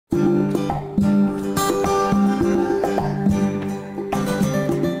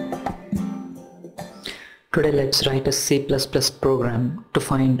Today let's write a C++ program to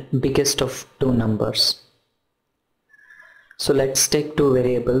find biggest of two numbers. So let's take two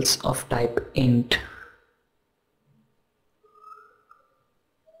variables of type int.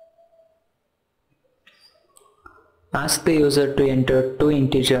 Ask the user to enter two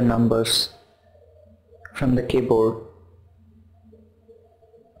integer numbers from the keyboard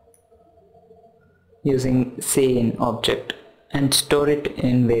using cin object and store it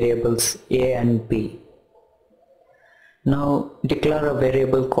in variables a and b. Now declare a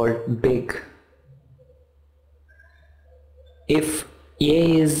variable called big. If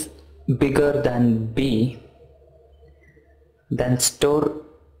a is bigger than b, then store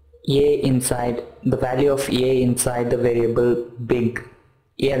a inside the value of a inside the variable big.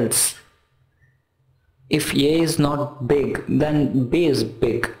 Else, if a is not big, then b is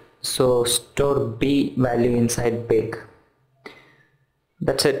big, so store b value inside big.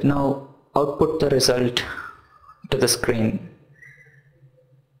 That's it. Now output the result to the screen.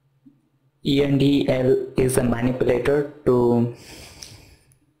 ENDL is a manipulator to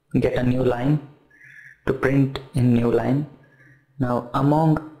get a new line, to print a new line. Now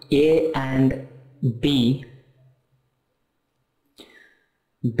among a and b,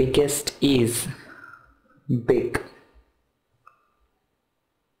 biggest is big.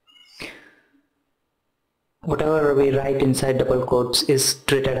 Whatever we write inside double quotes is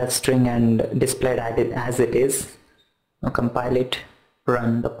treated as string and displayed as it is. Now compile it,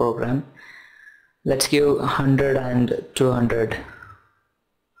 run the program. Let's give 100 and 200.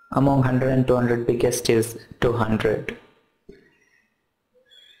 Among 100 and 200, biggest is 200.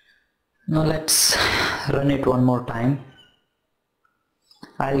 Now let's run it one more time.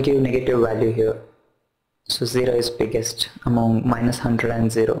 I'll give negative value here. So 0 is biggest among -100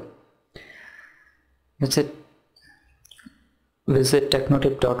 and 0. That's it. Visit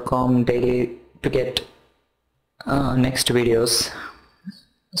technotip.com daily to get next videos.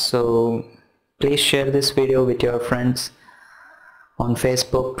 So please share this video with your friends on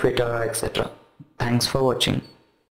Facebook, Twitter, etc. Thanks for watching.